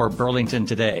Linden or Burlington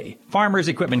today. Farmers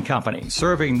Equipment Company,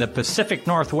 serving the Pacific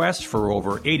Northwest for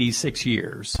over 86 years.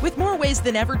 With more ways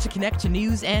than ever to connect to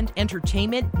news and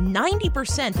entertainment,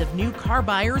 90% of new car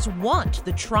buyers want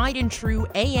the tried and true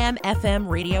AM/FM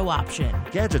radio option.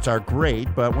 Gadgets are great,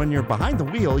 but when you're behind the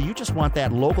wheel, you just want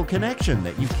that local connection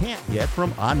that you can't get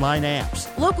from online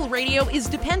apps. Local radio is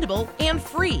dependable and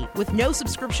free, with no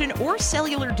subscription or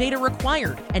cellular data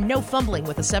required, and no fumbling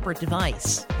with a separate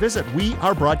device. Visit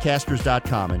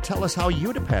wearebroadcasters.com and tell us how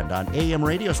you depend on AM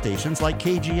radio stations like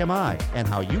KGMI and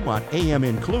how you want AM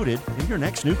included in your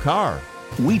next new car.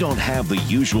 We don't have the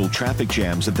usual traffic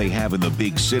jams that they have in the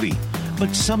big city,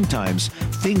 but sometimes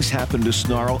things happen to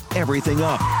snarl everything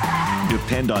up.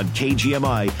 Depend on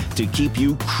KGMI to keep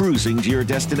you cruising to your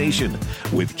destination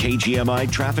with KGMI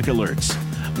traffic alerts.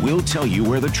 We'll tell you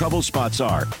where the trouble spots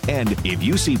are, and if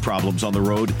you see problems on the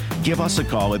road, give us a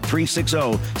call at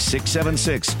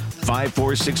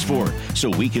 360-676-5464 so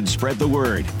we can spread the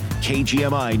word.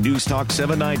 KGMI News Talk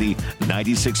 790,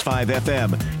 96.5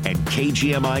 FM, and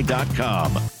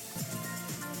KGMI.com.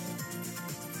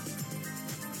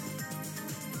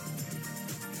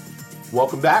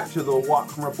 Welcome back to the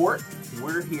Whatcom Report.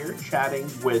 We're here chatting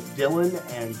with Dylan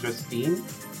and Justine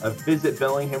of Visit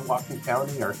Bellingham, Whatcom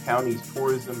County, our county's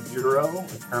tourism bureau,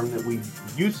 a term that we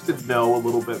used to know a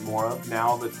little bit more of.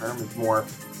 Now the term is more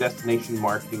destination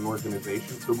marketing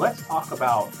organization. So let's talk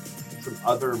about some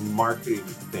other marketing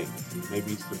things, and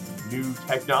maybe some new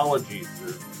technologies,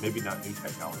 or maybe not new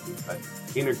technologies, but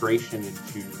integration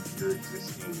into your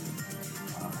existing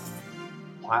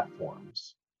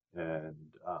platforms. And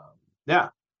yeah.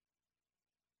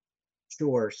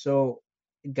 Sure. So,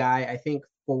 Guy, I think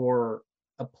for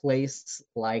a place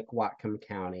like Whatcom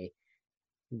County,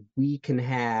 we can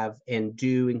have and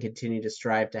do and continue to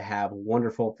strive to have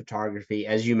wonderful photography,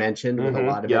 as you mentioned, with a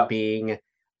lot of it being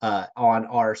on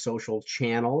our social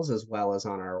channels as well as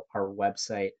on our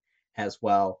website as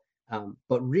well.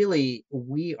 But really,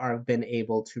 we have been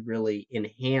able to really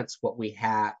enhance what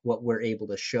we're able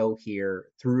to show here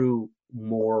through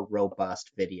more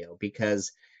robust video,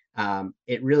 because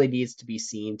it really needs to be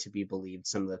seen to be believed,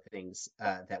 some of the things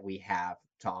that we have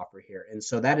to offer here. And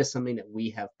so that is something that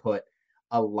we have put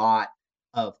a lot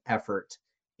of effort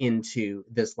into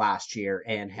this last year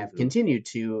and have continued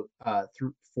to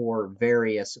for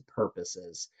various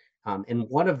purposes. And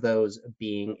one of those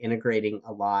being integrating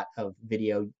a lot of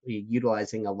video,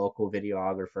 utilizing a local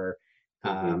videographer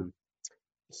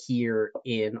here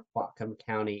in Whatcom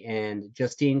County. And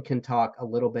Justine can talk a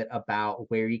little bit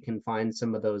about where you can find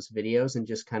some of those videos and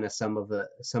just kind of some of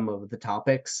the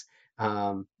topics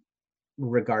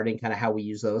regarding kind of how we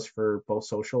use those for both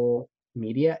social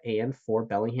media and for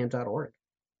Bellingham.org.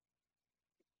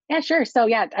 Yeah, sure. So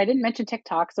yeah, I didn't mention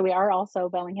TikTok. So we are also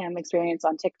Bellingham Experience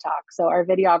on TikTok. So our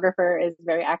videographer is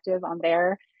very active on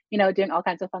there, doing all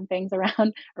kinds of fun things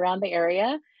around the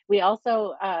area. We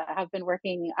also I've been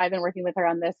working with her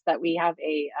on this, that we have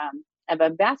an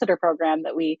ambassador program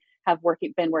that we have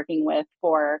been working with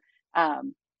for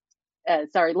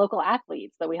local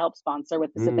athletes that we help sponsor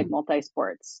with Pacific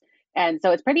Multisports. And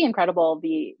so it's pretty incredible,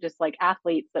 the just like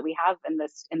athletes that we have in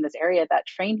this area that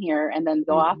train here and then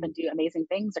go off and do amazing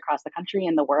things across the country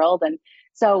and the world. And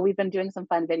so we've been doing some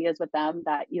fun videos with them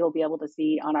that you'll be able to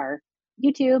see on our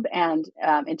YouTube and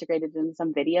integrated in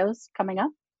some videos coming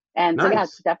up. And so yeah,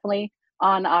 it's definitely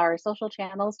on our social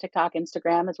channels. TikTok,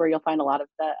 Instagram is where you'll find a lot of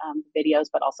the videos,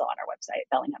 but also on our website,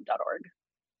 bellingham.org.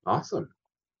 Awesome.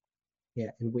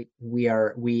 Yeah, and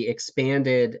we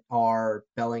expanded our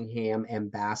Bellingham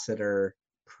Ambassador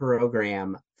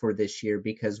program for this year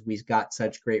because we got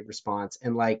such great response.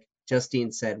 And like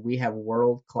Justine said, we have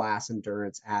world-class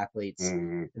endurance athletes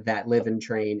that live and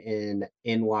train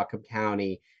in Whatcom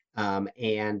County,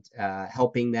 and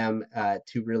helping them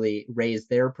to really raise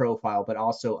their profile, but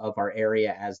also of our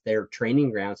area as their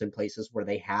training grounds and places where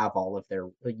they have all of their,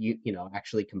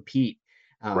 actually compete.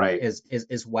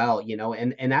 As well,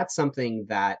 and that's something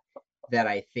that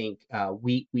I think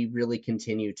we really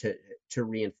continue to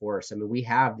reinforce. I mean, we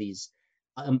have these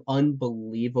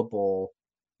unbelievable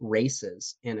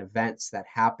races and events that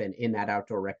happen in that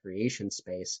outdoor recreation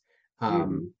space,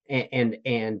 and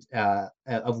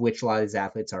of which a lot of these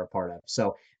athletes are a part of.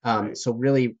 So, so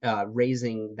really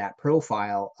raising that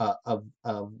profile of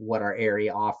what our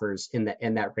area offers in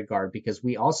that regard, because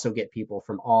we also get people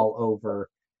from all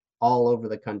over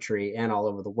the country and all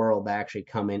over the world that actually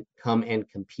come and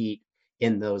compete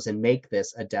in those and make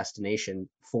this a destination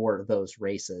for those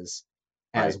races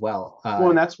as well.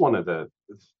 And that's one of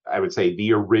I would say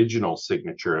the original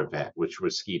signature event, which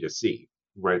was Ski to Sea,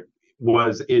 right?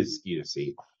 Is Ski to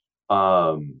Sea.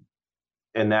 And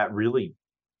that really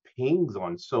pings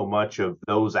on so much of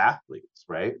those athletes,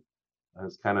 right?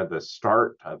 That's kind of the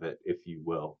start of it, if you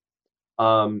will.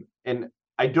 And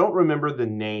I don't remember the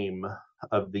name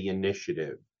of the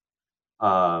initiative,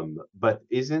 but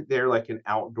isn't there like an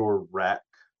outdoor rec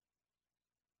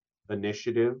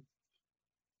initiative?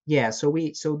 Yeah, so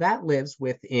that lives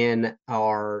within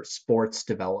our sports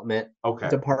development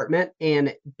department,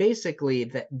 and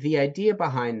basically the idea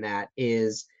behind that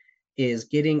is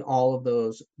getting all of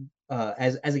those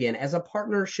as a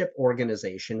partnership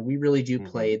organization. We really do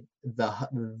play the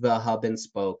hub and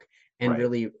spoke and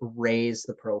really raise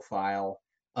the profile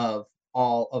of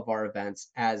all of our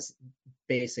events as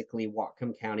basically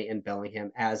Whatcom County and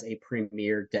Bellingham as a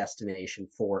premier destination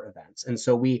for events. And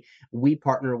so we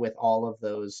partner with all of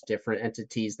those different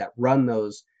entities that run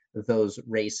those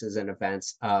races and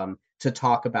events to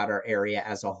talk about our area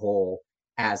as a whole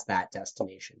as that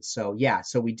destination. So yeah,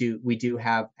 so we do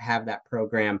have that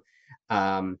program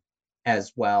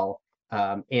as well.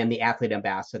 And the athlete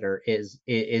ambassador is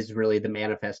really the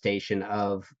manifestation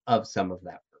of some of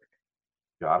that work.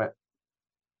 Got it.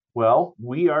 Well,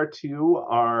 we are to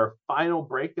our final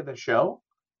break of the show,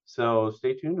 so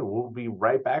stay tuned and we'll be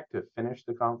right back to finish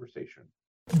the conversation.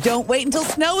 Don't wait until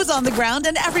snow is on the ground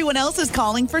and everyone else is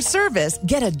calling for service.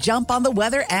 Get a jump on the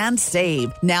weather and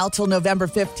save. Now till November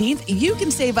 15th, you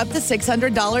can save up to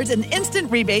 $600 in instant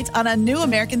rebates on a new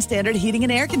American Standard heating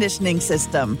and air conditioning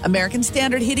system. American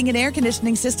Standard heating and air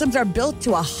conditioning systems are built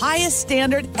to a highest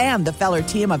standard, and the Feller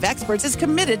team of experts is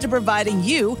committed to providing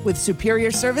you with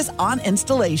superior service on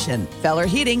installation. Feller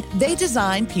Heating, they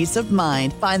design peace of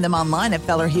mind. Find them online at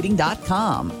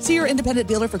fellerheating.com. See your independent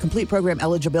dealer for complete program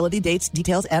eligibility, dates,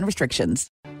 details, and restrictions.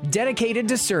 Dedicated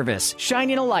to service,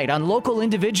 shining a light on local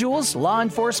individuals, law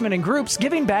enforcement, and groups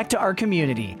giving back to our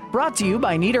community. Brought to you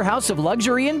by Nieder House of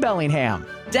Luxury in Bellingham.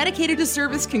 Dedicated to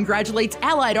Service congratulates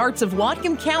Allied Arts of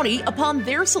Whatcom County upon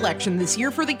their selection this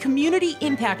year for the Community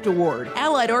Impact Award.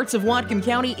 Allied Arts of Whatcom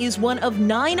County is one of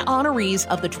 9 honorees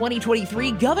of the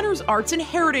 2023 Governor's Arts and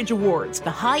Heritage Awards,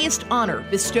 the highest honor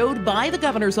bestowed by the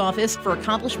Governor's Office for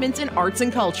accomplishments in arts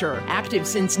and culture. Active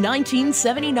since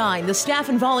 1979, the staff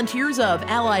and volunteers of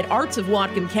Allied Arts of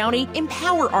Whatcom County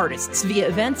empower artists via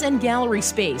events and gallery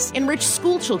space, enrich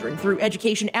school children through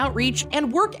education outreach,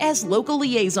 and work as local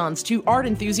liaisons to art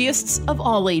enthusiasts of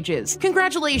all ages.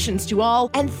 Congratulations to all,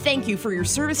 and thank you for your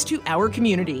service to our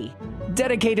community.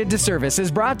 Dedicated to Service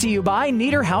is brought to you by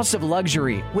Nieder House of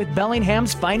Luxury, with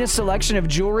Bellingham's finest selection of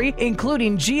jewelry,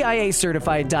 including GIA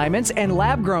certified diamonds and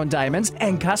lab grown diamonds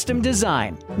and custom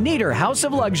design. Nieder House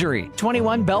of Luxury,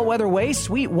 21 Bellwether Way,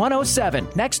 Suite 107,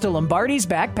 next to Lombardi's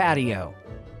back patio.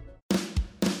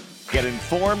 Get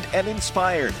informed and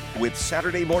inspired with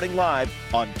Saturday Morning Live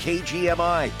on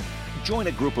KGMI. Join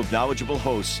a group of knowledgeable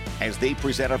hosts as they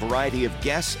present a variety of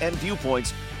guests and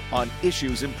viewpoints on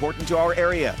issues important to our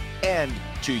area and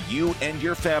to you and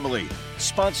your family.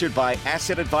 Sponsored by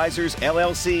Asset Advisors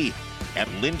LLC and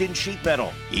Linden Sheet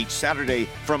Metal, each Saturday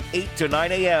from 8 to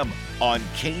 9 a.m. on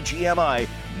KGMI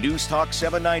News Talk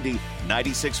 790,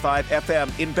 96.5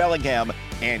 FM in Bellingham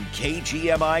and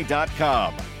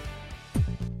KGMI.com.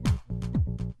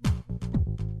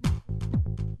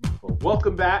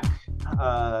 Welcome back.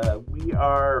 We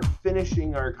are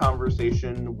finishing our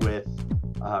conversation with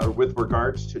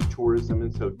regards to tourism.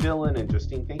 And so Dylan and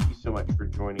Justine, thank you so much for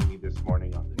joining me this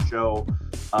morning on the show.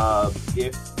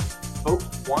 If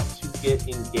folks want to get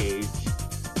engaged,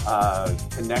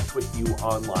 connect with you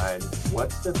online,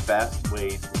 what's the best way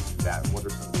to do that? What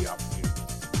are some of the opportunities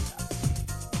to do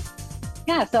that?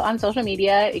 Yeah, so on social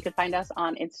media, you could find us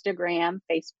on Instagram,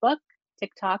 Facebook,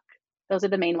 TikTok. Those are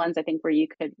the main ones I think where you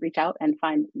could reach out and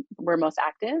find we're most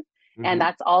active. Mm-hmm. And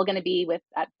that's all going to be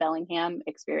at Bellingham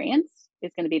Experience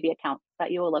is going to be the account that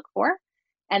you will look for.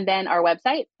 And then our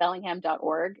website,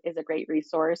 bellingham.org, is a great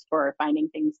resource for finding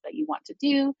things that you want to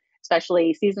do,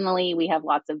 especially seasonally. We have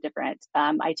lots of different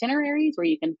itineraries where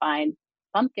you can find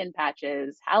pumpkin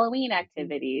patches, Halloween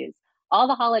activities, all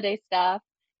the holiday stuff,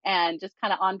 and just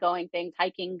kind of ongoing things,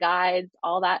 hiking guides,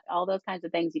 all those kinds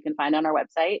of things you can find on our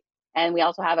website. And we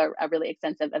also have a really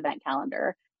extensive event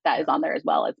calendar that is on there as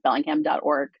well. It's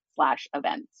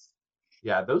bellingham.org/events.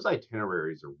 Yeah, those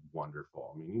itineraries are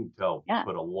wonderful. I mean, you can tell,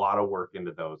 put a lot of work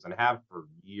into those and have for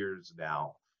years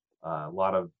now.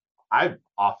 I've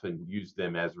often used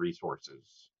them as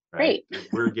resources. Right? Great.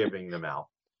 We're giving them out.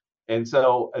 And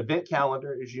so event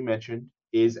calendar, as you mentioned,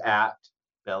 is at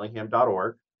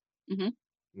bellingham.org. Mm-hmm.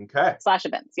 Okay.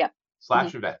 /events. Yep.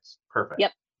 /events. Perfect.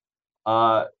 Yep.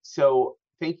 So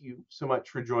thank you so much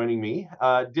for joining me.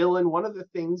 Dylan, one of the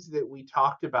things that we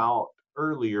talked about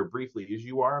earlier briefly is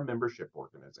you are a membership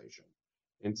organization.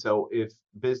 And so if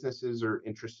businesses are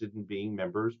interested in being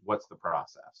members, what's the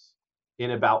process? In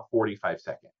about 45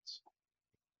 seconds.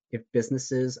 If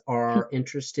businesses are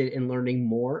interested in learning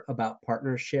more about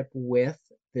partnership with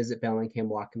Visit Bellingham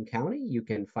Whatcom County, you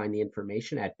can find the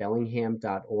information at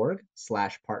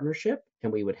bellingham.org/partnership,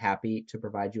 and we would happy to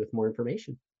provide you with more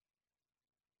information.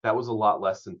 That was a lot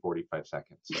less than 45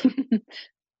 seconds. So.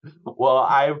 Well,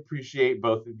 I appreciate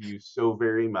both of you so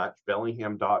very much.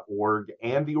 Bellingham.org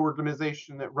and the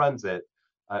organization that runs it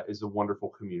is a wonderful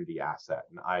community asset.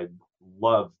 And I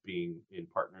love being in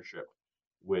partnership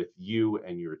with you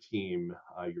and your team.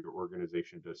 Your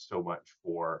organization does so much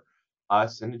for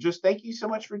us. And just thank you so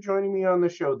much for joining me on the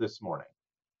show this morning.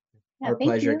 Yeah, our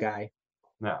pleasure, Guy.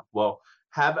 Yeah, well,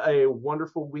 have a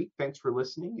wonderful week. Thanks for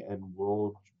listening, and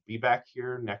we'll be back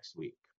here next week.